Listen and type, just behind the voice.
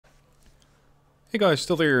Hey guys,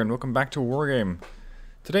 still here and welcome back to Wargame.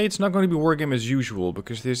 Today it's not going to be Wargame as usual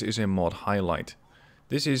because this is a mod highlight.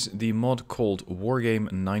 This is the mod called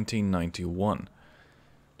Wargame 1991.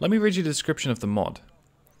 Let me read you the description of the mod.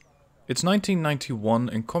 It's 1991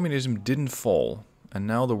 and communism didn't fall, and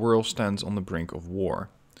now the world stands on the brink of war.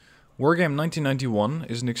 Wargame 1991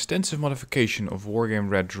 is an extensive modification of Wargame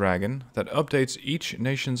Red Dragon that updates each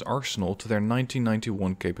nation's arsenal to their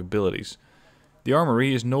 1991 capabilities. The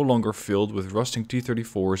armory is no longer filled with rusting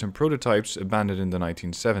T-34s and prototypes abandoned in the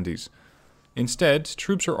 1970s. Instead,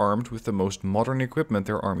 troops are armed with the most modern equipment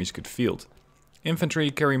their armies could field. Infantry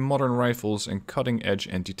carry modern rifles and cutting-edge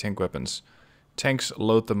anti-tank weapons. Tanks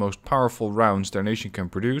load the most powerful rounds their nation can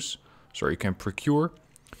procure.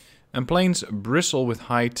 And planes bristle with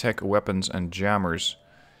high-tech weapons and jammers.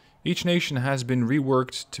 Each nation has been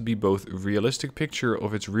reworked to be both a realistic picture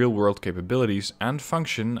of its real-world capabilities and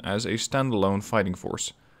function as a standalone fighting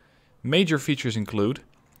force. Major features include: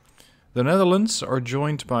 the Netherlands are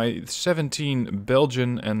joined by 17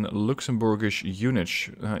 Belgian and Luxembourgish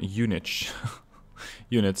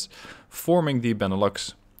units, forming the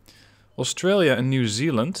Benelux. Australia and New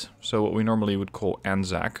Zealand, so what we normally would call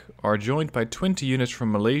ANZAC, are joined by 20 units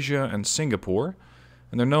from Malaysia and Singapore,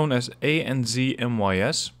 and they're known as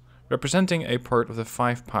ANZMYS, representing a part of the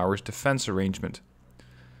Five Powers defense arrangement.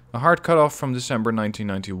 A hard cutoff from December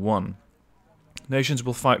 1991. Nations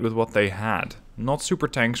will fight with what they had, not super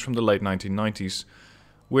tanks from the late 1990s,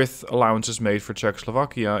 with allowances made for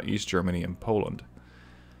Czechoslovakia, East Germany and Poland.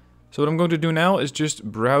 So what I'm going to do now is just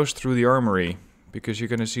browse through the armory, because you're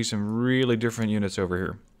going to see some really different units over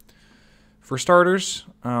here. For starters,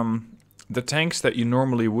 the tanks that you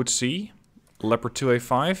normally would see, Leopard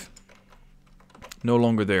 2A5, no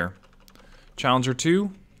longer there. Challenger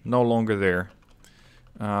 2, no longer there.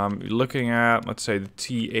 Looking at, let's say, the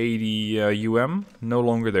T80UM, no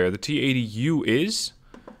longer there. The T80U is,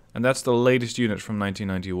 and that's the latest unit from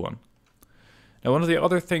 1991. Now, one of the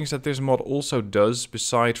other things that this mod also does,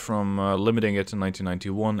 beside from limiting it to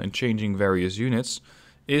 1991 and changing various units,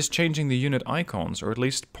 is changing the unit icons, or at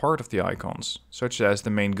least part of the icons, such as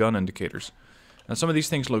the main gun indicators. And some of these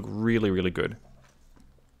things look really, really good.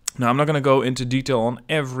 Now, I'm not going to go into detail on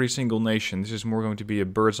every single nation. This is more going to be a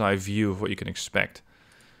bird's eye view of what you can expect.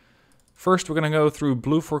 First, we're going to go through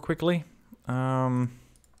BLUFOR quickly.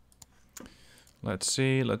 Let's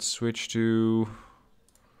see. Let's switch to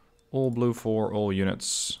all BLUFOR, all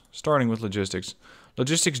units. Starting with logistics.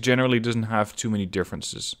 Logistics generally doesn't have too many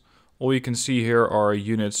differences. All you can see here are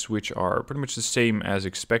units which are pretty much the same as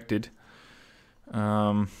expected.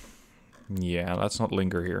 Yeah, let's not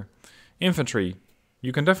linger here. Infantry.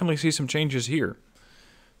 You can definitely see some changes here.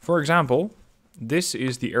 For example, this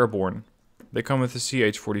is the Airborne. They come with the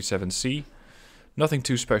CH-47C. Nothing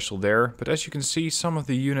too special there, but as you can see, some of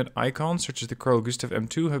the unit icons, such as the Carl Gustav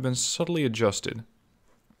M2, have been subtly adjusted.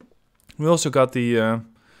 We also got the, I'm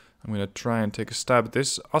going to try and take a stab at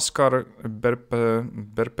this, Askar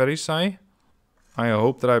Berperisai. I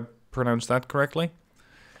hope that I pronounced that correctly.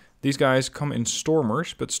 These guys come in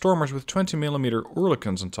Stormers, but Stormers with 20mm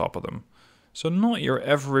Oerlikons on top of them. So not your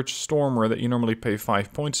average Stormer that you normally pay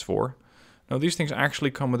 5 points for. No, these things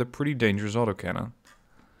actually come with a pretty dangerous autocannon.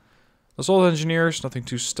 Assault Engineers, nothing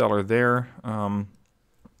too stellar there.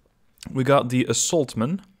 We got the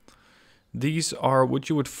Assaultmen. These are what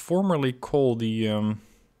you would formerly call the...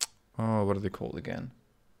 what are they called again?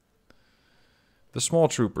 The small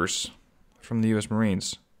troopers from the US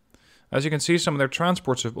Marines. As you can see, some of their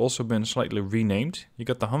transports have also been slightly renamed. You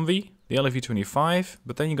got the Humvee, the LAV-25,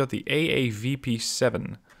 but then you got the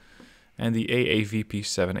AAVP-7 and the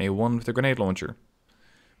AAVP-7A1 with the grenade launcher.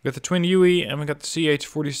 We got the Twin Huey and we got the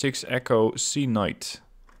CH-46 Echo Sea Knight.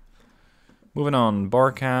 Moving on,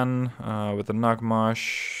 Barkan with the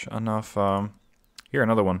Nagmash, here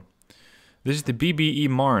another one. This is the BBE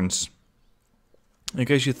Marnes. In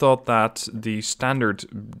case you thought that the standard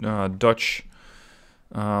Dutch...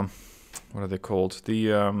 what are they called? The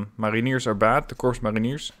Mariniers are bad, the Corps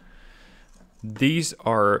Mariniers. These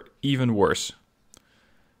are even worse.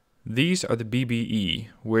 These are the BBE,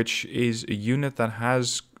 which is a unit that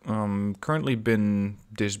has currently been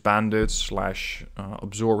disbanded /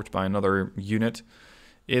 absorbed by another unit.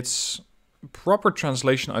 Its proper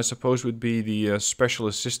translation, I suppose, would be the Special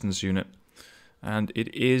Assistance Unit. And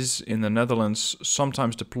it is, in the Netherlands,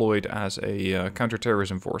 sometimes deployed as a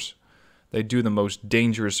counterterrorism force. They do the most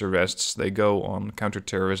dangerous arrests. They go on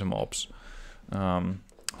counterterrorism ops.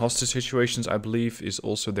 Hostage situations, I believe, is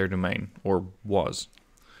also their domain, or was.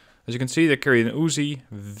 As you can see, they carry an Uzi,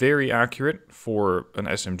 very accurate for an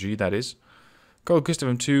SMG, that is. Carl Gustav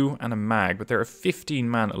M2 and a mag, but they're a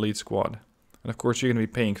 15-man elite squad. And of course, you're going to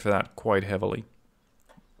be paying for that quite heavily.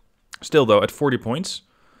 Still though, at 40 points,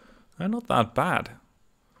 not that bad.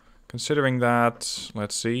 Considering that,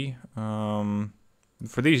 let's see,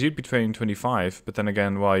 for these you'd be trading 25, but then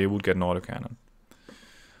again, well, you would get an autocannon.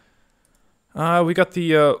 We got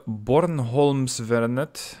the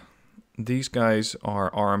Bornholmsvernet. These guys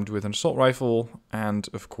are armed with an assault rifle and,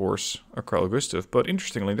 of course, a Carl Gustaf. But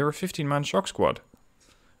interestingly, they're a 15-man shock squad.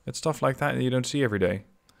 It's stuff like that you don't see every day.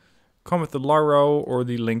 Come with the Laro or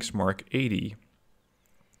the Lynx Mark 80.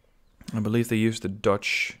 I believe they used the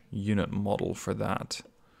Dutch unit model for that.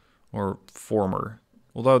 Or former.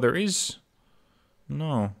 Although there is...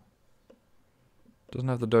 No. Doesn't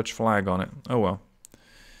have the Dutch flag on it. Oh well.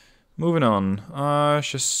 Moving on.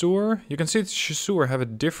 Chasseur. You can see that Chasseur have a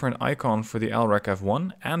different icon for the Alrec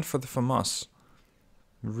F1 and for the FAMAS.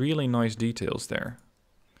 Really nice details there.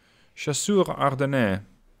 Chasseur Ardennais.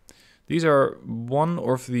 These are one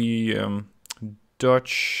of the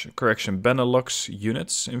Benelux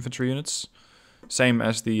units, infantry units. Same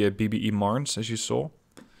as the BBE Marnes, as you saw.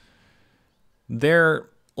 They're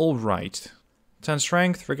alright. 10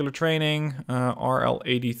 strength, regular training,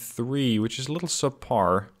 RL83, which is a little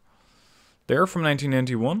subpar. They're from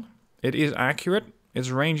 1991. It is accurate, its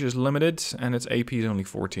range is limited, and its AP is only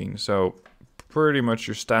 14. So, pretty much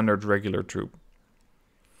your standard regular troop.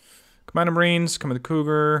 Commander Marines come in the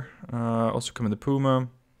Cougar, also come in the Puma.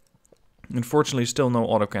 Unfortunately, still no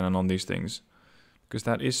autocannon on these things. Because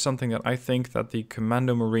that is something that I think that the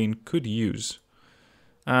Commando Marine could use.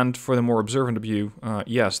 And for the more observant view,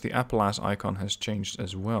 yes, the Appalachian icon has changed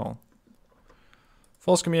as well.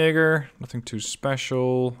 Volkskamjäger, nothing too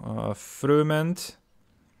special. Fröment.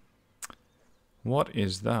 What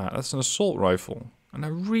is that? That's an assault rifle. And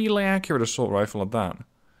a really accurate assault rifle at that.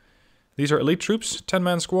 These are elite troops,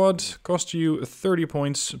 10-man squad, cost you 30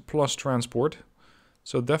 points plus transport.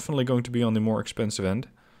 So definitely going to be on the more expensive end.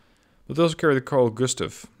 But those carry the Carl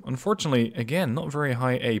Gustaf. Unfortunately, again, not very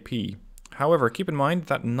high AP. However, keep in mind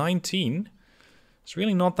that 19 is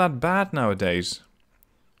really not that bad nowadays.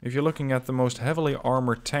 If you're looking at the most heavily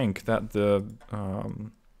armored tank that the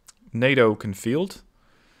NATO can field,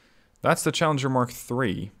 that's the Challenger Mark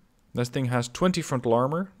III. This thing has 20 frontal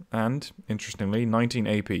armor and, interestingly, 19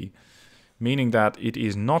 AP, meaning that it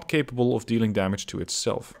is not capable of dealing damage to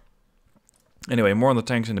itself. Anyway, more on the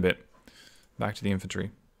tanks in a bit. Back to the infantry.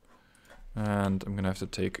 And I'm going to have to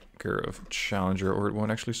take care of Challenger or it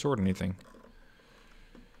won't actually sort anything.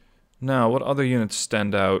 Now, what other units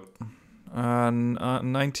stand out?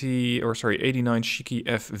 89 Shiki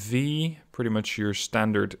FV, pretty much your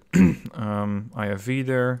standard IFV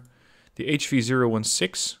there. The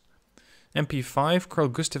HV016, MP5, Carl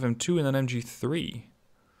Gustaf M2 and an MG3.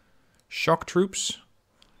 Shock troops.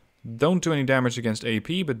 Don't do any damage against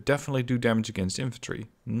AP, but definitely do damage against infantry.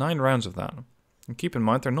 9 rounds of that. And keep in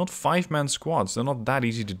mind, they're not 5-man squads. They're not that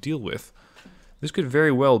easy to deal with. This could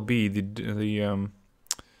very well be the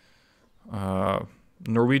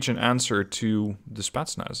Norwegian answer to the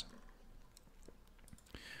Spetsnaz.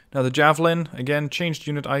 Now the Javelin, again, changed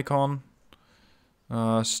unit icon.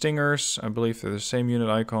 Stingers, I believe they're the same unit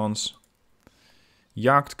icons.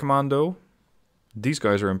 Jagdkommando. These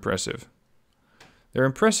guys are impressive. They're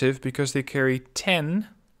impressive because they carry 10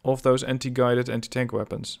 of those anti-guided anti-tank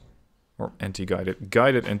weapons. Or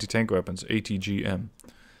guided anti-tank weapons, ATGM.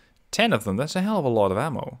 10 of them, that's a hell of a lot of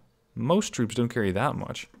ammo. Most troops don't carry that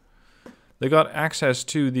much. They got access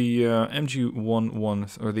to the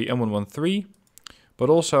MG11 or the M113, but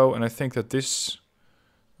also, and I think that this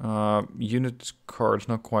unit card is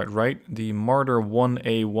not quite right, the Marder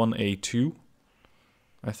 1A, 1A2.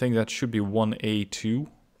 I think that should be 1A2.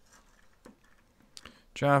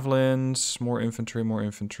 Javelins, more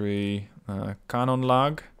infantry.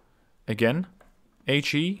 Kanonlag, again,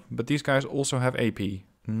 HE, but these guys also have AP,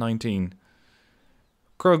 19.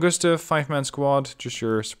 Carl Gustaf, 5-man squad, just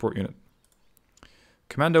your support unit.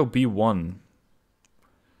 Commando B1.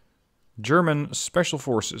 German Special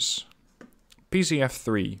Forces.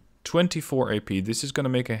 PCF3, 24 AP. This is going to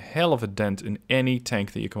make a hell of a dent in any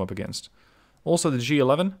tank that you come up against. Also the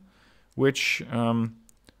G11, which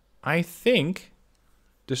I think,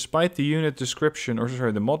 despite the unit description, or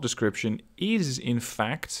sorry, the mod description, is in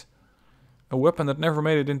fact a weapon that never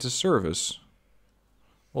made it into service.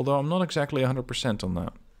 Although I'm not exactly 100% on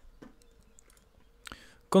that.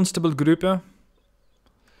 Constabelgruppe.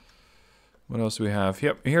 What else do we have?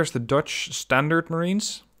 Yep, here's the Dutch Standard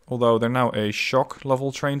Marines. Although they're now a shock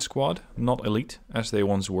level trained squad, not elite, as they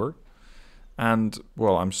once were. And,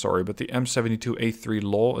 well, I'm sorry, but the M72A3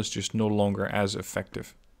 law is just no longer as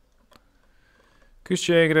effective.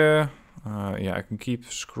 Kustjäger. Yeah, I can keep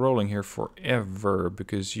scrolling here forever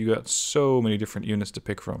because you got so many different units to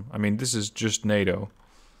pick from. I mean, this is just NATO.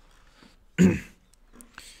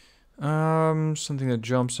 Something that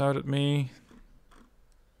jumps out at me.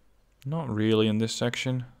 Not really in this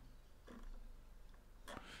section.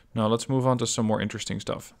 No, let's move on to some more interesting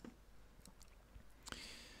stuff.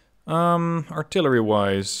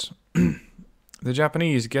 Artillery-wise, the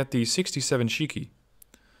Japanese get the 67 Shiki.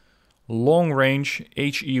 Long-range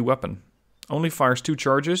HE weapon. Only fires 2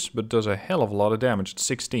 charges, but does a hell of a lot of damage. It's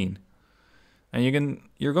 16. And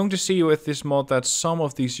you're going to see with this mod that some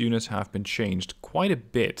of these units have been changed quite a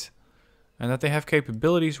bit. And that they have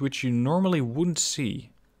capabilities which you normally wouldn't see.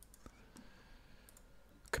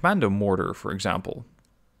 Commando mortar, for example.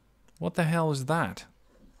 What the hell is that?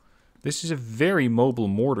 This is a very mobile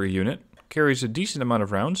mortar unit. Carries a decent amount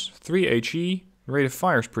of rounds. 3 HE. The rate of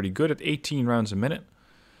fire is pretty good at 18 rounds a minute.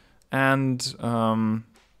 And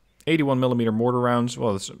 81mm mortar rounds.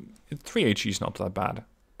 Well, 3 HE is not that bad.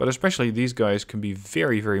 But especially these guys can be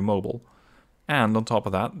very, very mobile. And on top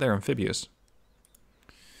of that, they're amphibious.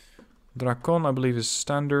 Drakon, I believe, is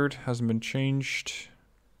standard. Hasn't been changed.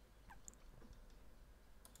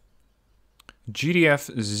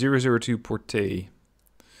 GDF 002 Portée.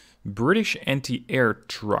 British anti-air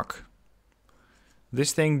truck.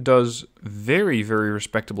 This thing does very, very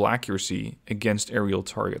respectable accuracy against aerial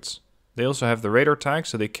targets. They also have the radar tag,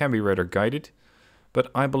 so they can be radar guided.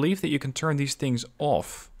 But I believe that you can turn these things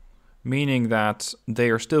off, meaning that they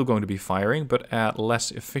are still going to be firing, but at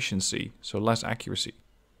less efficiency, so less accuracy.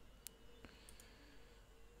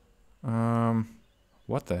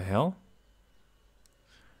 What the hell?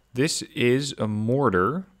 This is a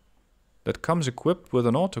mortar that comes equipped with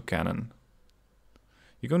an autocannon.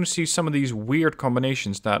 You're going to see some of these weird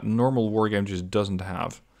combinations that normal Wargame just doesn't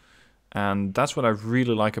have. And that's what I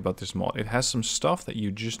really like about this mod. It has some stuff that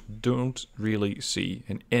you just don't really see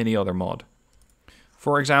in any other mod.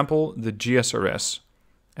 For example, the GSRS.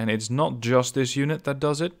 And it's not just this unit that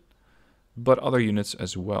does it, but other units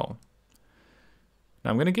as well.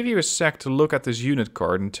 Now I'm going to give you a sec to look at this unit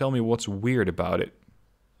card and tell me what's weird about it.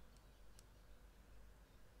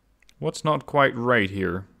 What's not quite right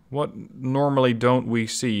here? What normally don't we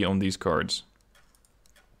see on these cards?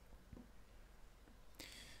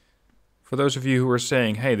 For those of you who are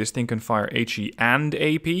saying, hey, this thing can fire HE and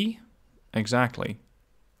AP, exactly.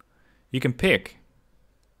 You can pick.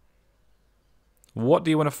 What do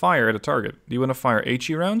you want to fire at a target? Do you want to fire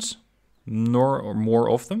HE rounds? Or more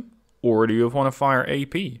of them? Or do you want to fire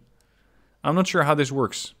AP? I'm not sure how this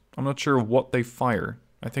works. I'm not sure what they fire.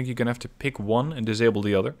 I think you're going to have to pick one and disable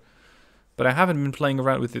the other. But I haven't been playing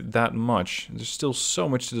around with it that much. There's still so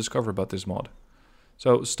much to discover about this mod.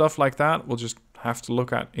 So stuff like that we'll just have to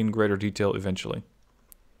look at in greater detail eventually.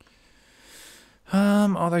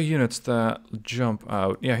 Other units that jump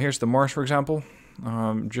out. Yeah, here's the Mars, for example.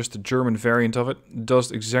 Just a German variant of it.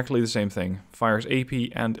 Does exactly the same thing. Fires AP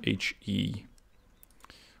and HE.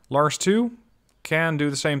 Lars 2 can do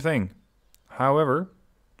the same thing. However,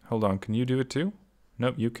 hold on, can you do it too?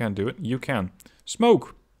 Nope, you can't do it. You can.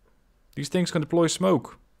 Smoke! These things can deploy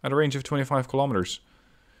smoke at a range of 25 kilometers.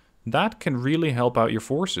 That can really help out your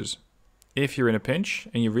forces. If you're in a pinch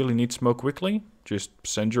and you really need smoke quickly, just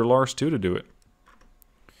send your Lars 2 to do it.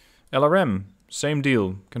 LRM, same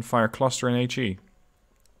deal. Can fire cluster and HE.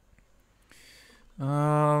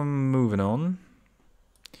 Moving on.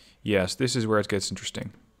 Yes, this is where it gets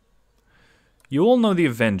interesting. You all know the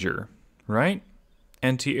Avenger, right?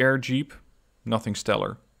 Anti-air Jeep, nothing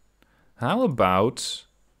stellar. How about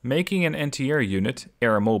making an anti-air unit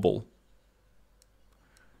air mobile?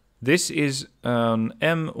 This is an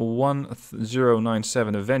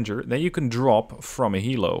M1097 Avenger that you can drop from a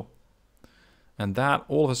helo. And that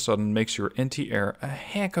all of a sudden makes your anti-air a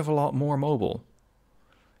heck of a lot more mobile.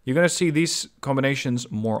 You're going to see these combinations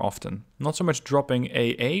more often. Not so much dropping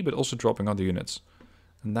AA, but also dropping other units.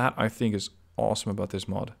 And that, I think, is awesome about this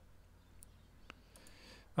mod.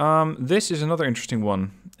 This is another interesting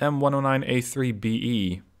one.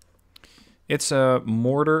 M109A3BE. It's a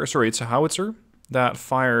mortar, sorry, it's a howitzer that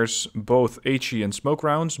fires both HE and smoke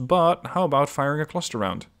rounds, but how about firing a cluster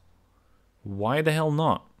round? Why the hell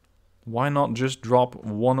not? Why not just drop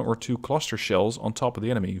 1 or 2 cluster shells on top of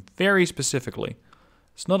the enemy, very specifically?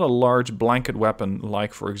 It's not a large blanket weapon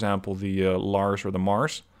like, for example, the Lars or the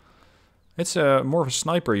Mars. It's more of a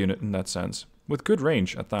sniper unit in that sense, with good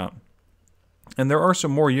range at that. And there are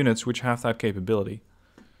some more units which have that capability.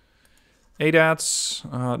 ADATS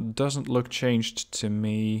doesn't look changed to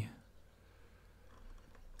me.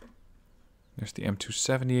 There's the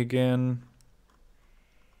M270 again.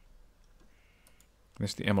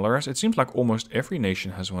 There's the MLRS. It seems like almost every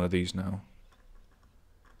nation has one of these now.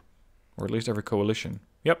 Or at least every coalition.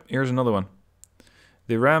 Yep, here's another one.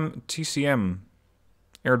 The Ram TCM.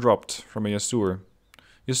 Airdropped from a Yasur.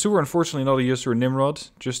 Yasur, unfortunately not a Yasur Nimrod,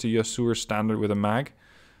 just a Yasur standard with a mag.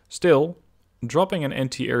 Still, dropping an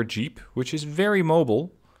anti-air Jeep, which is very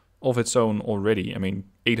mobile of its own already. I mean,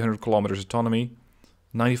 800 kilometers autonomy,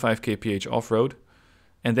 95 kph off-road,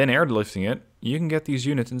 and then airlifting it, you can get these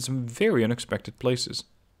units in some very unexpected places.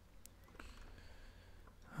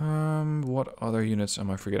 What other units am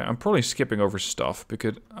I forgetting? I'm probably skipping over stuff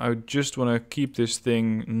because I just want to keep this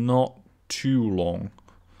thing not too long.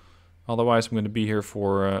 Otherwise, I'm going to be here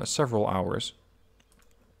for several hours.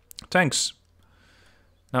 Tanks.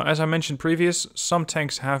 Now, as I mentioned previous, some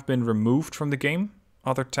tanks have been removed from the game.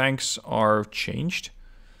 Other tanks are changed.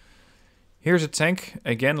 Here's a tank,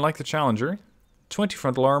 again like the Challenger. 20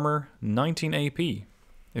 frontal armor, 19 AP.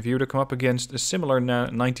 If you were to come up against a similar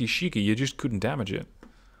 90 Shiki, you just couldn't damage it.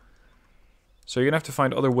 So you're going to have to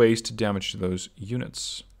find other ways to damage those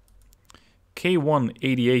units.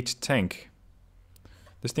 K188 tank.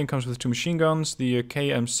 This thing comes with 2 machine guns, the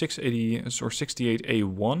KM680 or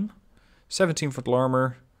 68A1. 17 frontal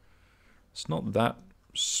armor. It's not that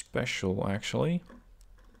special, actually.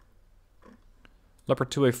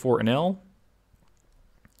 Leopard 2A4NL.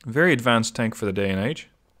 Very advanced tank for the day and age.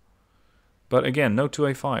 But again, no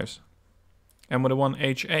 2A5s. And with a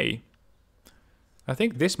 1HA. I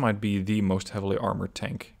think this might be the most heavily armored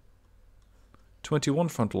tank. 21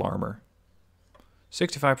 frontal armor.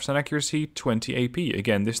 65% accuracy, 20 AP.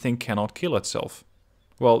 Again, this thing cannot kill itself.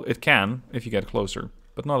 Well, it can if you get closer,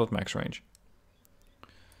 but not at max range.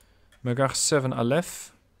 Megar 7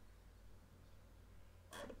 Aleph.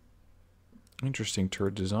 Interesting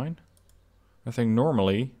turret design. I think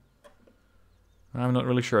normally, I'm not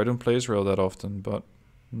really sure, I don't play Israel that often, but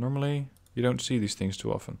normally you don't see these things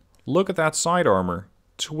too often. Look at that side armor.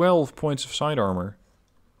 12 points of side armor.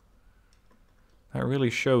 That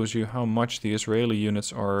really shows you how much the Israeli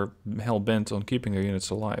units are hell-bent on keeping their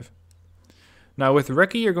units alive. Now with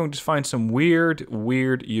Recce, you're going to find some weird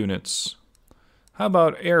units. How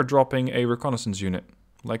about airdropping a reconnaissance unit,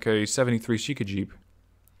 like a 73 Shika Jeep?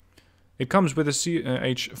 It comes with a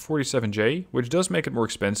CH-47J, which does make it more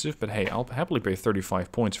expensive, but hey, I'll happily pay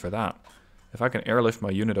 35 points for that. If I can airlift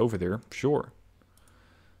my unit over there, sure.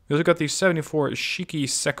 We also got the 74 Shiki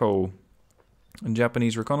Seko, a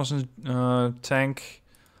Japanese reconnaissance tank.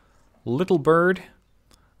 Little Bird.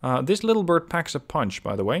 This Little Bird packs a punch,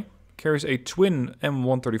 by the way. Carries a twin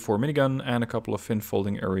M134 minigun and a couple of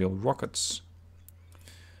fin-folding aerial rockets.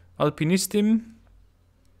 Alpinistim.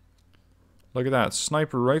 Look at that.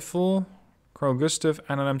 Sniper rifle. Carl Gustav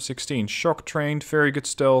and an M16. Shock trained. Very good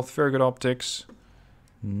stealth. Very good optics.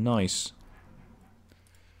 Nice.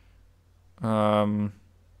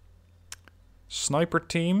 Sniper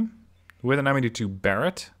team with an M82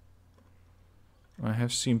 Barrett. I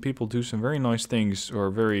have seen people do some very nice things, or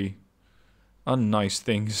very unnice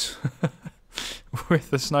things,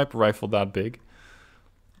 with a sniper rifle that big.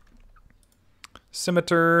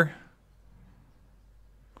 Scimitar.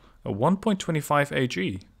 A 1.25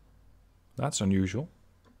 AG. That's unusual.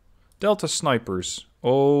 Delta Snipers.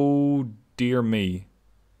 Oh dear me.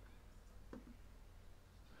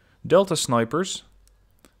 Delta Snipers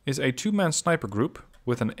is a 2-man sniper group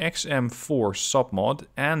with an XM4 submod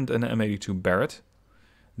and an M82 Barrett.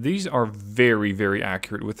 These are very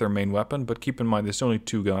accurate with their main weapon, but keep in mind there's only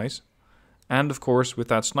 2 guys. And of course, with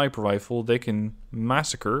that sniper rifle, they can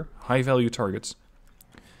massacre high-value targets.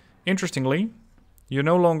 Interestingly, you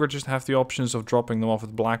no longer just have the options of dropping them off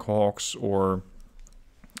with Black Hawks or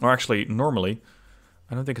actually, normally,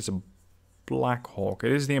 I don't think it's a Black Hawk.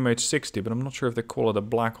 It is the MH60, but I'm not sure if they call it a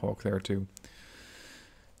Black Hawk there too.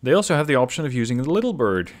 They also have the option of using the Little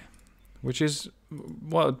Bird, which is,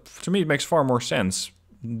 well, to me it makes far more sense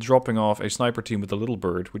dropping off a sniper team with the Little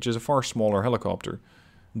Bird, which is a far smaller helicopter,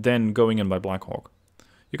 than going in by Black Hawk.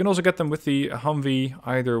 You can also get them with the Humvee,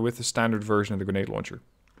 either with the standard version of the grenade launcher.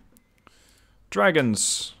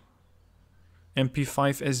 Dragons.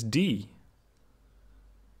 MP5SD.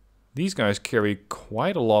 These guys carry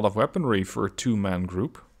quite a lot of weaponry for a 2-man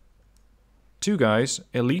group. 2 guys,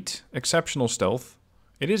 elite, exceptional stealth.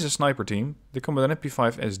 It is a sniper team. They come with an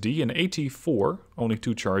MP5SD, an AT4, only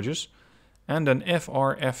 2 charges, and an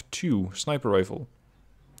FRF2 sniper rifle.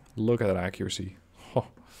 Look at that accuracy. Oh.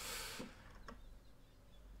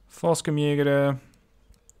 Valskamjägere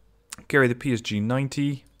carry the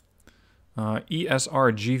PSG-90.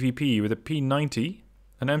 ESR GVP with a P90,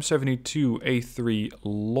 an M72A3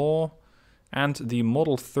 Law, and the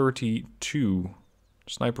Model 32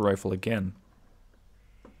 sniper rifle again.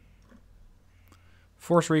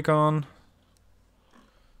 Force Recon.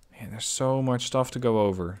 Man, there's so much stuff to go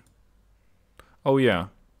over. Oh yeah,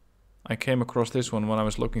 I came across this one when I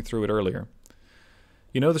was looking through it earlier.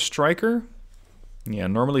 You know the striker? Yeah,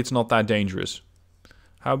 normally it's not that dangerous.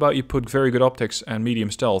 How about you put very good optics and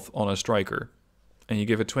medium stealth on a striker, and you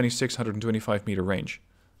give it 2625 meter range?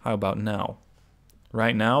 How about now?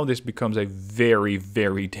 Right now, this becomes a very,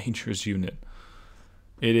 very dangerous unit.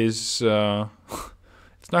 It is...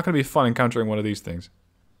 it's not going to be fun encountering one of these things.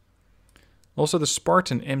 Also, the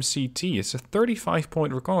Spartan MCT. It's a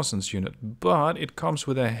 35-point reconnaissance unit, but it comes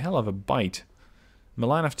with a hell of a bite.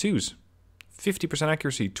 Milan F2s. 50%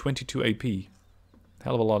 accuracy, 22 AP.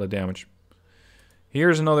 Hell of a lot of damage.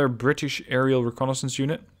 Here's another British aerial reconnaissance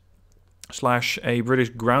unit. Slash a British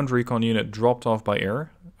ground recon unit dropped off by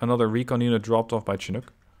air. Another recon unit dropped off by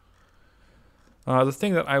Chinook. The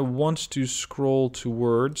thing that I want to scroll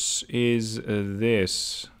towards is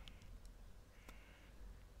this.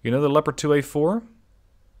 You know the Leopard 2A4?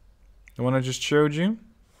 The one I just showed you?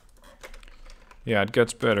 Yeah, it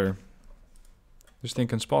gets better. This thing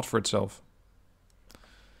can spot for itself.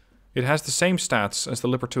 It has the same stats as the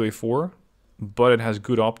Leopard 2A4, but it has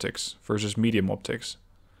good optics versus medium optics.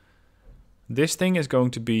 This thing is going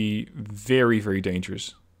to be very, very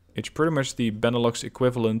dangerous. It's pretty much the Benelux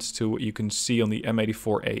equivalent to what you can see on the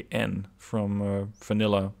M84AN from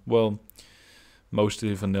vanilla. Well,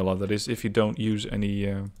 mostly vanilla. That is, if you don't use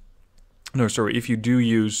any... no, sorry, if you do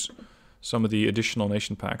use some of the additional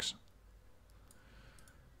nation packs.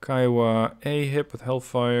 Kiowa A-hip with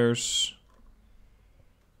Hellfires.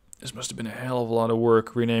 This must have been a hell of a lot of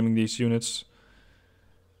work renaming these units.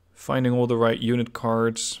 Finding all the right unit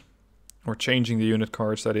cards. Or changing the unit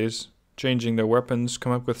cards, that is. Changing their weapons,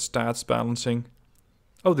 come up with stats, balancing.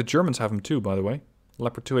 Oh, the Germans have them too, by the way.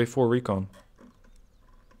 Leopard 2A4 Recon.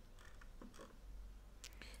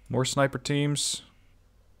 More sniper teams.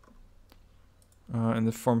 In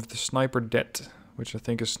the form of the Sniper Det, which I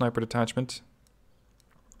think is Sniper Detachment.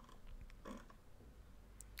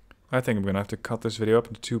 I think I'm going to have to cut this video up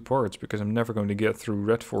into 2 parts because I'm never going to get through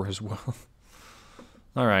Red 4 as well.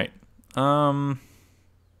 Alright.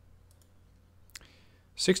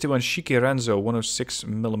 61 Shikiranzo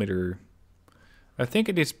 106mm. I think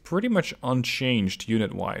it is pretty much unchanged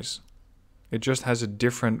unit-wise. It just has a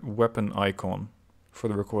different weapon icon for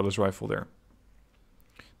the recoilless rifle there.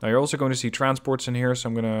 Now you're also going to see transports in here, so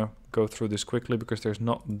I'm going to go through this quickly because there's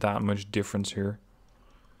not that much difference here.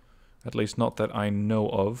 At least not that I know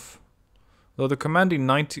of. Though the Commando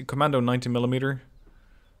 90mm...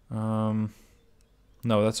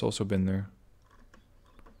 no, that's also been there.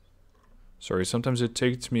 Sorry, sometimes it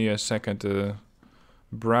takes me a second to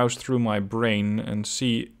browse through my brain and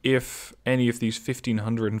see if any of these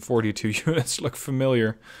 1542 units look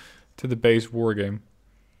familiar to the base Wargame.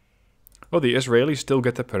 Oh, the Israelis still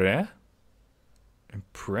get the Perret?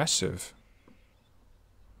 Impressive.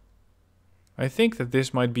 I think that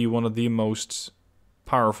this might be one of the most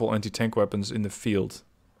powerful anti-tank weapons in the field.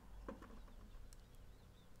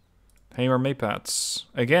 Hamer Maypats.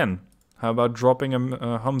 Again, how about dropping a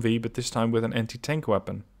Humvee, but this time with an anti-tank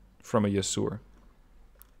weapon from a Yasur?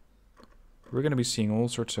 We're going to be seeing all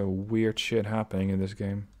sorts of weird shit happening in this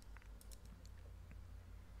game.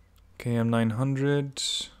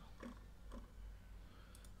 KM900.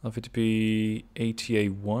 LVTP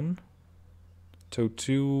ATA-1.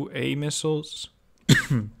 TOW-2A missiles.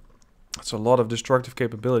 That's a lot of destructive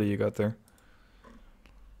capability you got there.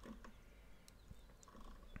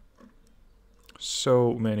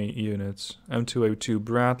 So many units. M2A2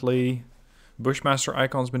 Bradley. Bushmaster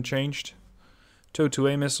icon's been changed.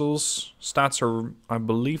 TOW-2A missiles. Stats are, I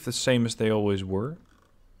believe, the same as they always were.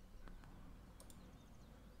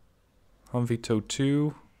 Humvee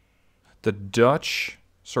TOW-2. The Dutch,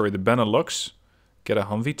 sorry, the Benelux, get a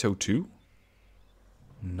Humvee TOW-2.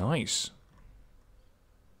 Nice.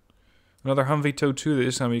 Another Humvee TOW-2 that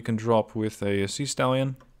this time you can drop with a Sea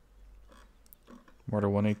Stallion. Mortar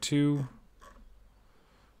 1A2.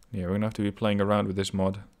 Yeah, we're going to have to be playing around with this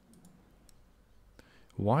mod.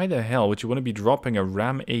 Why the hell would you want to be dropping a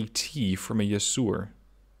Ram AT from a Yasur?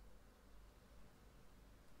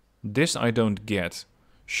 This I don't get.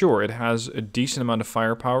 Sure, it has a decent amount of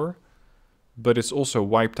firepower, but it's also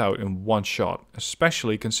wiped out in one shot,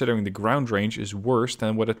 especially considering the ground range is worse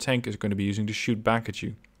than what a tank is going to be using to shoot back at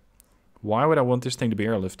you. Why would I want this thing to be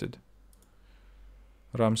airlifted?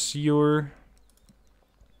 Ramsiur.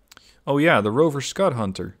 Oh yeah, the Rover Scud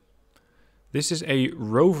Hunter. This is a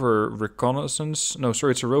rover reconnaissance... No,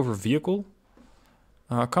 sorry, it's a rover vehicle.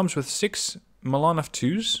 Comes with 6 Milan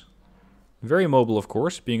F2s. Very mobile, of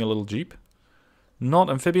course, being a little jeep. Not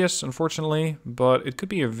amphibious, unfortunately, but it could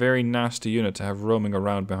be a very nasty unit to have roaming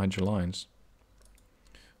around behind your lines.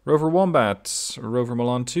 Rover Wombat, Rover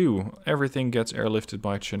Milan 2. Everything gets airlifted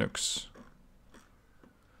by Chinooks.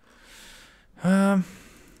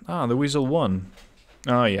 Ah, the Weasel 1.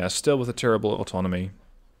 Ah, yeah, still with a terrible autonomy.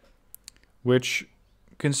 Which,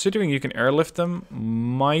 considering you can airlift them,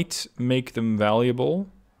 might make them valuable.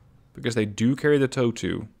 Because they do carry the tow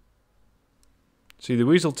 2. See, the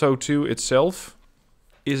Weasel tow 2 itself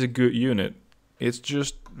is a good unit. It's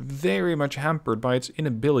just very much hampered by its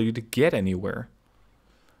inability to get anywhere.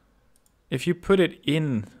 If you put it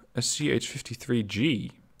in a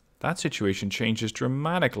CH-53G, that situation changes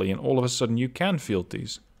dramatically and all of a sudden you can field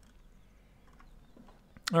these.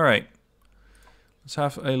 Alright, let's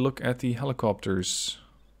have a look at the helicopters.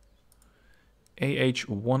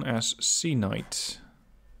 AH-1S Sea Knight.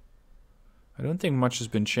 I don't think much has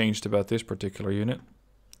been changed about this particular unit.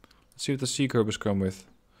 Let's see what the Sea Cobras come with.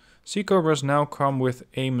 Sea Cobras now come with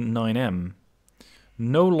AIM-9M.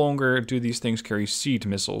 No longer do these things carry seed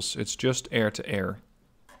missiles, it's just air-to-air.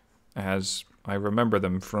 As I remember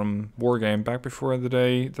them from Wargame back before the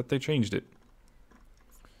day that they changed it.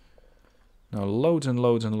 Now loads and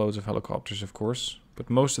loads and loads of helicopters, of course. But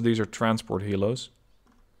most of these are transport helos.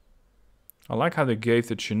 I like how they gave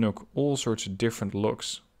the Chinook all sorts of different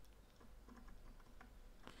looks.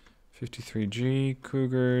 53G,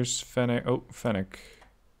 Cougars, Fennec. Oh, Fennec.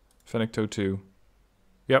 Fennec tow 2.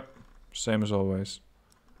 Yep, same as always.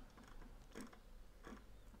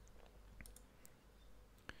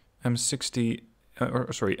 M60,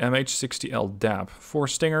 MH60L DAB. 4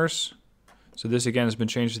 Stingers. So this again has been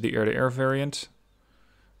changed to the air-to-air variant,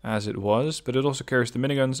 as it was, but it also carries the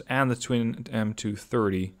miniguns and the twin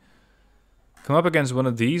M230. Come up against one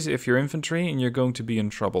of these if you're infantry and you're going to be in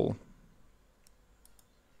trouble.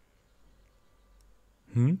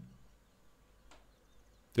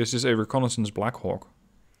 This is a reconnaissance Black Hawk.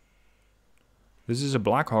 This is a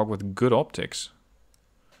Black Hawk with good optics.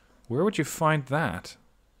 Where would you find that?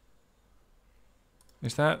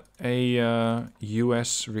 Is that a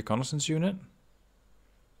US reconnaissance unit?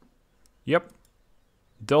 Yep.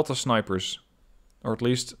 Delta snipers. Or at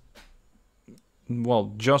least,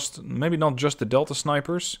 well, just, maybe not just the Delta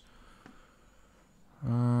snipers.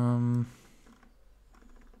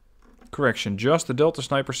 Correction, just the Delta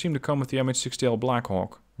snipers seem to come with the MH60L Black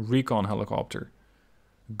Hawk recon helicopter.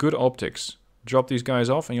 Good optics. Drop these guys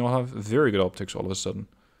off and you'll have very good optics all of a sudden.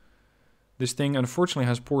 This thing unfortunately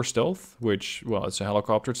has poor stealth, which, well, it's a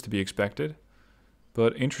helicopter, it's to be expected.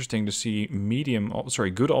 But interesting to see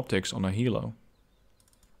good optics on a helo.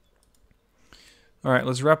 Alright,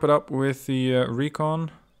 let's wrap it up with the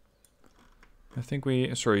recon. I think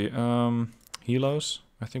helos.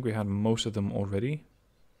 I think we had most of them already.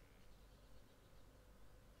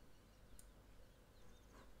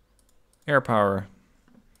 Air power.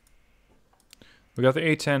 We got the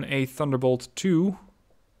A-10A Thunderbolt 2.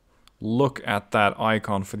 Look at that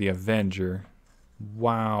icon for the Avenger.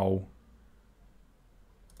 Wow.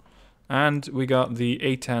 And we got the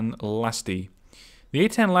A-10 Lasty. The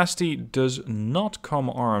A-10 Lasty does not come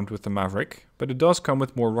armed with the Maverick, but it does come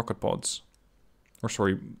with more rocket pods. Or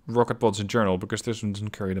sorry, rocket pods in general, because this one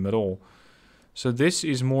doesn't carry them at all. So this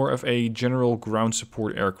is more of a general ground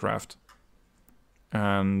support aircraft.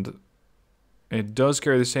 And it does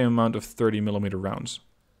carry the same amount of 30mm rounds.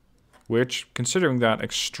 Which, considering that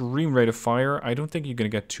extreme rate of fire, I don't think you're going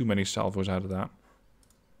to get too many salvos out of that.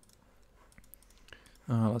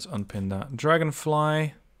 Let's unpin that.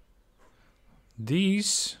 Dragonfly.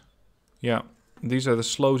 These are the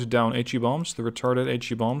slowed down HE bombs, the retarded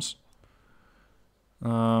HE bombs.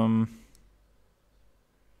 I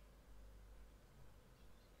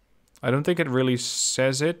don't think it really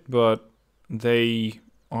says it, but they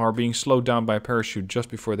are being slowed down by a parachute just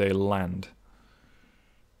before they land.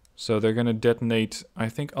 So they're going to detonate, I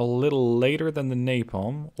think, a little later than the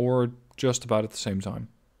napalm, or just about at the same time.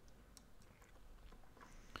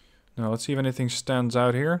 Now let's see if anything stands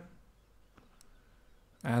out here.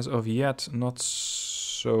 As of yet, not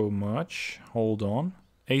so much. Hold on.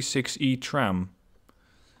 A6E tram.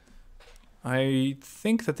 I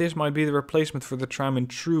think that this might be the replacement for the tram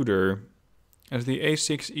intruder, as the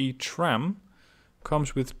A6E tram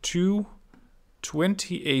comes with two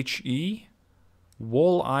 20HE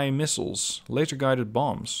wall-eye missiles, laser-guided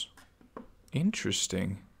bombs.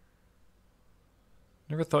 Interesting.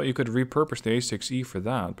 Never thought you could repurpose the A6E for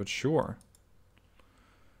that, but sure.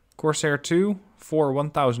 Corsair 2, 4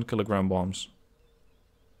 1,000 kilogram bombs.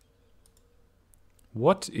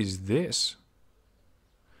 What is this?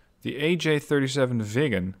 The AJ-37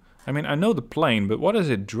 Viggen. I mean, I know the plane, but what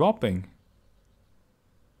is it dropping?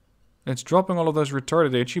 It's dropping all of those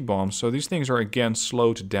retarded HE bombs, so these things are again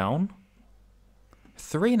slowed down.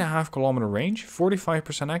 3.5 kilometer range,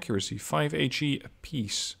 45% accuracy, 5 HE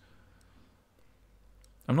apiece.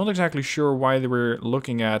 I'm not exactly sure why they were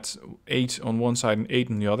looking at 8 on one side and 8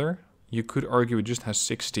 on the other. You could argue it just has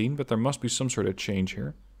 16, but there must be some sort of change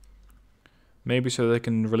here. Maybe so they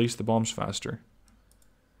can release the bombs faster.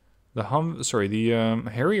 The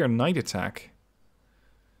Harrier Night Attack.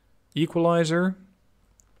 Equalizer,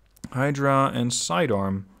 Hydra, and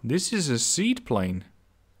Sidearm. This is a seaplane.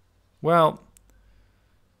 Well,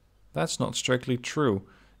 that's not strictly true.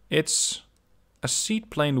 It's a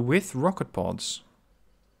seaplane with rocket pods.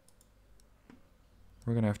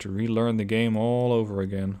 We're gonna have to relearn the game all over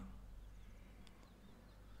again.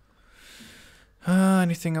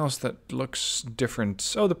 Anything else that looks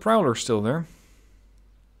different? Oh, the Prowler's still there.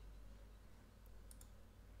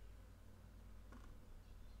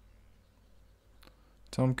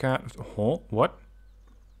 Tomcat. Oh, what?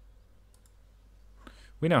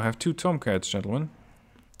 We now have 2 Tomcats, gentlemen.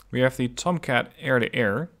 We have the Tomcat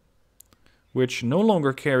air-to-air, which no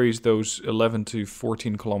longer carries those 11 to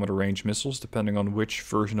 14 kilometer range missiles, depending on which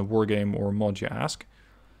version of Wargame or mod you ask.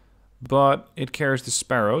 But it carries the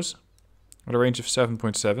Sparrows at a range of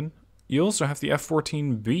 7.7. You also have the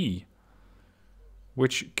F-14B,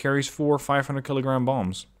 which carries 4 500 kilogram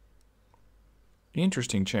bombs.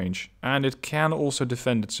 Interesting change. And it can also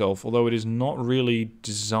defend itself, although it is not really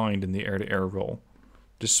designed in the air-to-air role,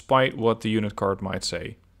 despite what the unit card might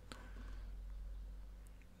say.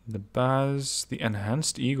 The Baz, the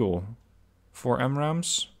Enhanced Eagle. 4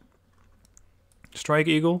 MRAMs. Strike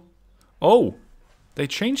Eagle. Oh! They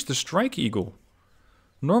changed the Strike Eagle.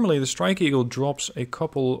 Normally the Strike Eagle drops a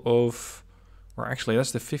couple of... Or actually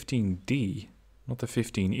that's the 15D, not the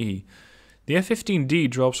 15E. The F-15D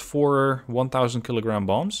drops 4 1000 kilogram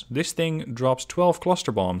bombs. This thing drops 12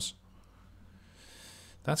 cluster bombs.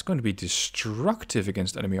 That's going to be destructive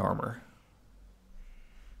against enemy armor.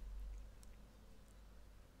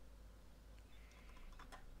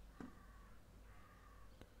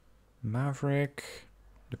 Maverick,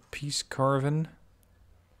 the Peace Carvin.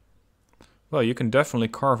 Well, you can definitely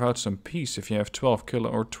carve out some peace if you have 12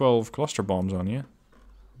 cluster bombs on you.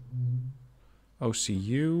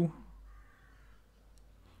 OCU.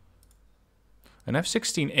 An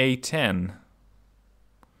F-16A-10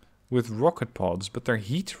 with rocket pods, but they're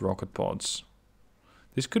heat rocket pods.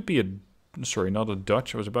 This could be a, sorry, not a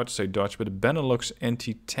Dutch, I was about to say Dutch, but a Benelux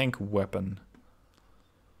anti-tank weapon.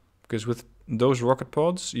 Because with those rocket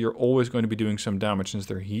pods, you're always going to be doing some damage since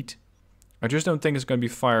they're heat. I just don't think it's going to be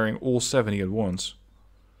firing all 70 at once.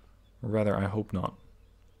 Or rather, I hope not.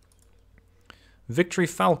 Victory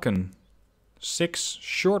Falcon. 6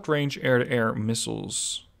 short-range air-to-air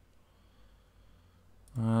missiles.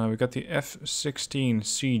 We got the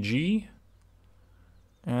F-16CG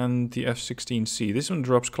and the F-16C. This one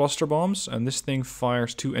drops cluster bombs, and this thing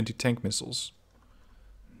fires 2 anti-tank missiles.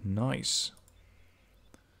 Nice.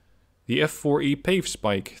 The F-4E Pave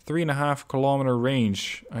Spike, 3.5 kilometer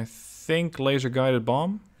range. I think laser-guided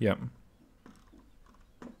bomb? Yep.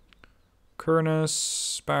 Kurnus,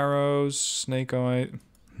 Sparrows, Snake Eye.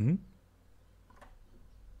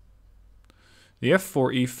 The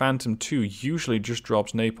F-4E Phantom 2 usually just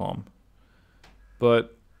drops napalm.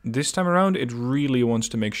 But this time around, it really wants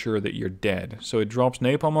to make sure that you're dead. So it drops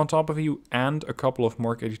napalm on top of you and a couple of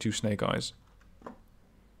Mark 82 Snake Eyes.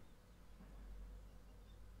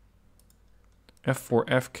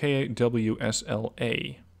 F-4F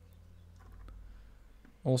KWSLA.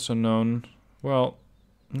 Also known, well,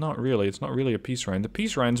 not really. It's not really a Peace Rhine. The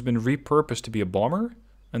Peace Rhine's been repurposed to be a bomber,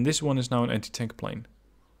 and this one is now an anti-tank plane.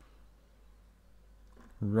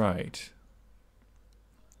 Right.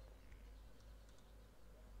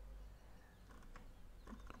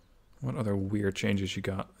 What other weird changes you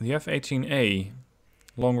got? The F-18A,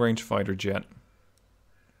 long-range fighter jet.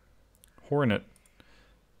 Hornet.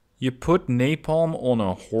 You put napalm on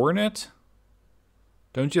a Hornet?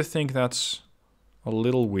 Don't you think that's a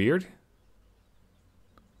little weird?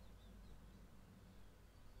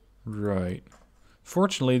 Right.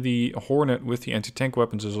 Fortunately, the Hornet with the anti-tank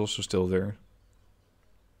weapons is also still there.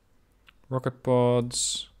 Rocket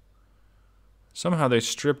pods. Somehow they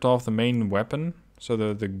stripped off the main weapon. So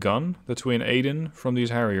the gun, the Twin Aiden from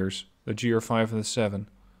these Harriers. The GR5 and the 7.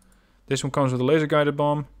 This one comes with a laser guided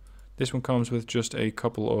bomb. This one comes with just a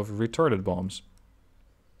couple of retarded bombs.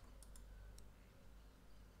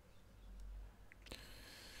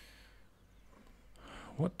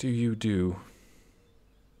 What do you do?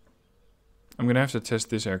 I'm gonna have to test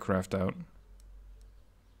this aircraft out.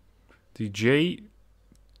 The J-32E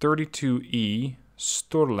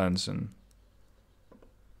Storlansen.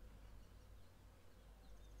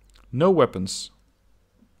 No weapons.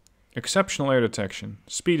 Exceptional air detection.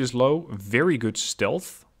 Speed is low. Very good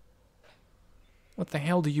stealth. What the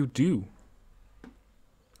hell do you do?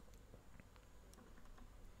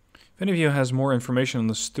 If any of you has more information on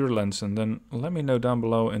the Sturlensen, then let me know down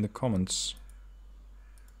below in the comments.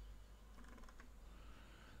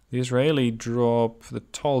 The Israeli drop the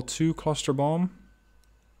Tal 2 cluster bomb.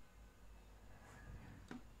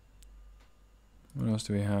 What else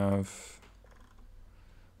do we have?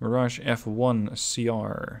 Mirage F1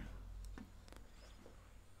 CR.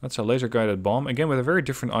 That's a laser guided bomb. Again, with a very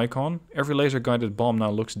different icon. Every laser guided bomb now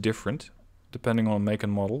looks different, depending on make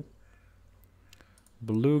and model.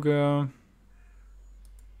 Beluga.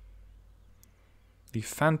 The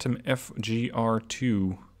Phantom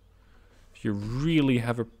FGR2. If you really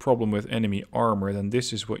have a problem with enemy armor, then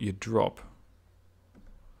this is what you drop.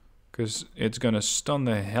 Because it's going to stun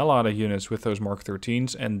the hell out of units with those Mark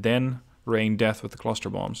 13s and then rain death with the cluster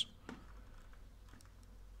bombs.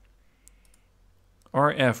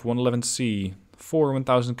 RF-111C, 4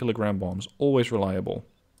 1,000 kilogram bombs, always reliable.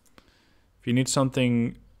 If you need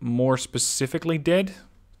something more specifically dead,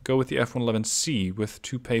 go with the F-111C with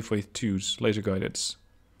 2 Paveway 2s, laser guided.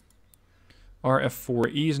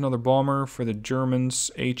 RF-4E is another bomber for the Germans,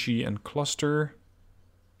 HE and cluster.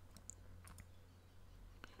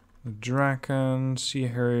 The Draken, Sea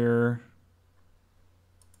Harrier.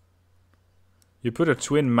 You put a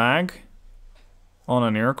twin mag on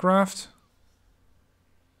an aircraft?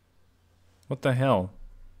 What the hell?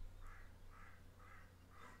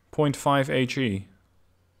 0.5 HE.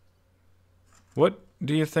 What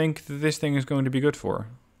do you think that this thing is going to be good for?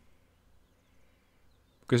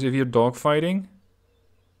 Because if you're dogfighting...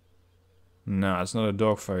 Nah, it's not a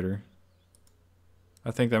dogfighter.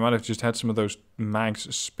 I think they might have just had some of those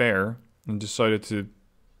mags spare and decided to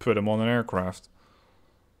put them on an aircraft.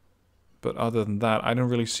 But other than that, I don't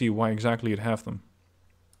really see why exactly you'd have them.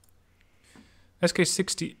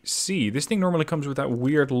 SK-60C. This thing normally comes with that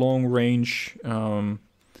weird long range,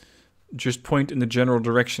 just point in the general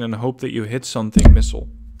direction and hope that you hit something missile.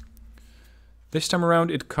 This time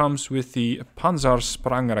around it comes with the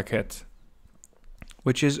Panzersprangrakete,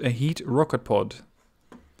 which is a heat rocket pod.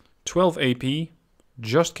 12 AP,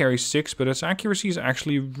 just carries 6, but its accuracy is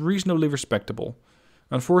actually reasonably respectable.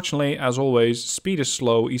 Unfortunately, as always, speed is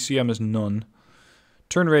slow, ECM is none.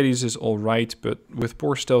 Turn radius is alright, but with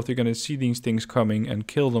poor stealth you're going to see these things coming and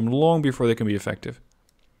kill them long before they can be effective.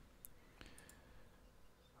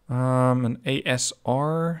 An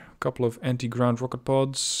ASR, a couple of anti-ground rocket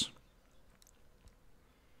pods.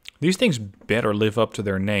 These things better live up to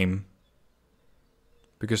their name.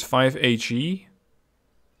 Because 5 HE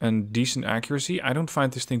and decent accuracy, I don't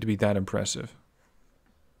find this thing to be that impressive.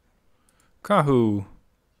 Kahoo.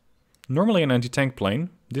 Normally an anti-tank plane.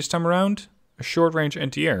 This time around, a short-range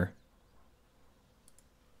anti-air.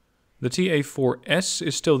 The TA-4S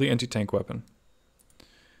is still the anti-tank weapon.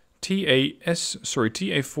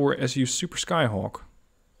 TA-4SU Super Skyhawk.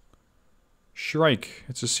 Shrike,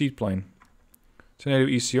 it's a seed plane. Tornado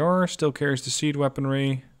ECR still carries the seed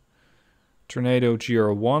weaponry. Tornado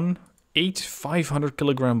GR1. 8 500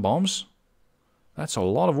 kilogram bombs? That's a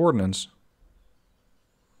lot of ordnance.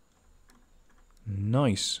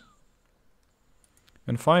 Nice.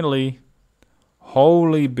 And finally,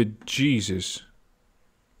 holy bejesus.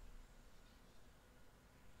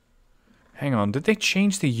 Hang on, did they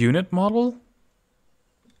change the unit model?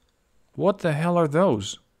 What the hell are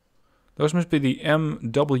those? Those must be the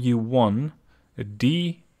MW1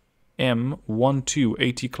 DM12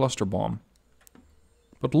 AT cluster bomb.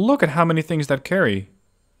 But look at how many things that carry.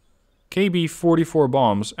 KB 44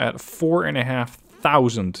 bombs at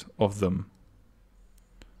 4,500 of them.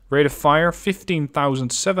 Rate of fire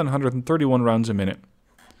 15,731 rounds a minute.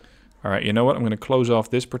 Alright, you know what? I'm going to close off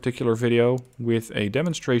this particular video with a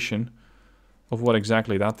demonstration of what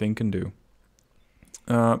exactly that thing can do.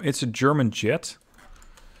 It's a German jet.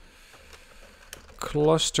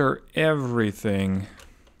 Cluster everything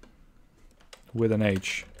with an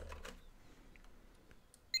H.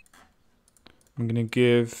 I'm going to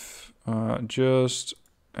give just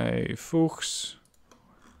a Fuchs.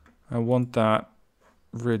 I want that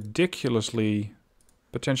ridiculously,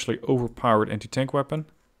 potentially overpowered anti-tank weapon.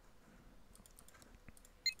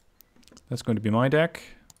 That's going to be my deck.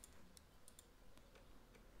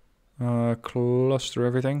 Cluster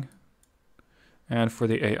everything. And for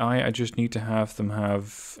the AI, I just need to have them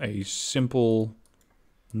have a simple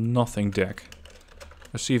nothing deck.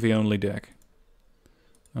 A CV only deck.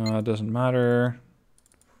 Doesn't matter.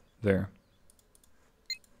 There.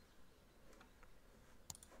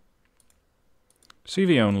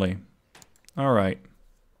 CV only. Alright.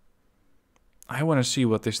 I want to see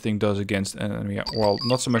what this thing does against enemy. Well,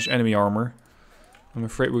 not so much enemy armor. I'm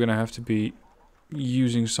afraid we're going to have to be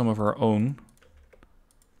using some of our own.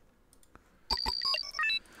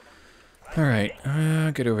 Alright,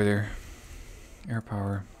 get over there. Air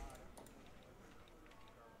power.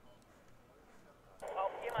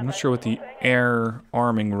 I'm not sure what the air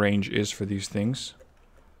arming range is for these things.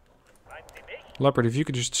 Leopard, if you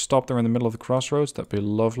could just stop there in the middle of the crossroads, that'd be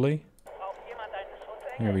lovely.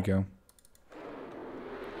 Here we go.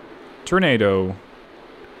 Tornado.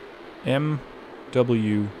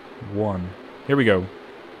 MW1. Here we go.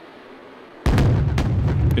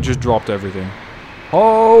 It just dropped everything.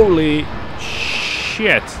 Holy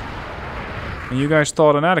shit! And you guys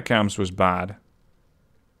thought an Atacams was bad.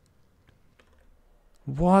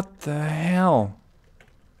 What the hell?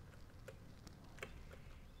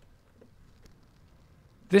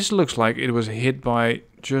 This looks like it was hit by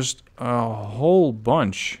just a whole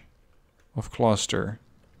bunch of cluster.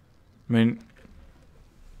 I mean,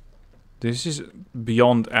 this is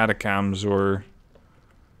beyond Atacams or...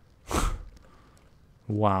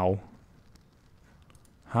 Wow.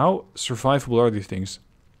 How survivable are these things?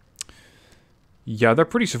 Yeah, they're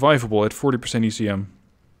pretty survivable at 40% ECM.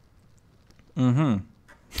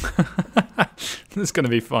 This is gonna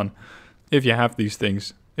be fun. If you have these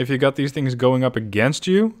things. If you got these things going up against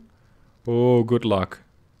you, oh, good luck.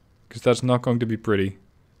 Because that's not going to be pretty.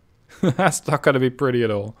 That's not going to be pretty at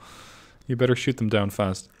all. You better shoot them down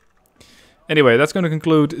fast. Anyway, that's going to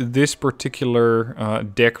conclude this particular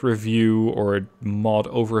deck review or mod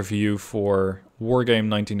overview for Wargame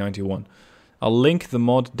 1991. I'll link the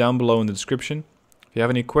mod down below in the description. If you have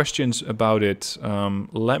any questions about it,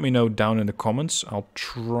 let me know down in the comments. I'll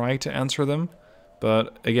try to answer them.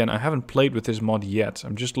 But again, I haven't played with this mod yet.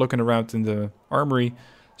 I'm just looking around in the armory,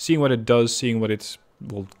 seeing what it does, seeing what it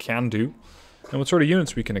can do, and what sort of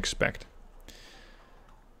units we can expect.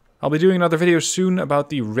 I'll be doing another video soon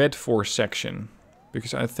about the Red Force section,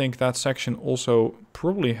 because I think that section also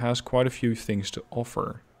probably has quite a few things to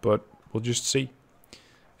offer, but we'll just see.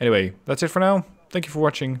 Anyway, that's it for now. Thank you for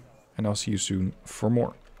watching, and I'll see you soon for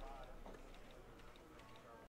more.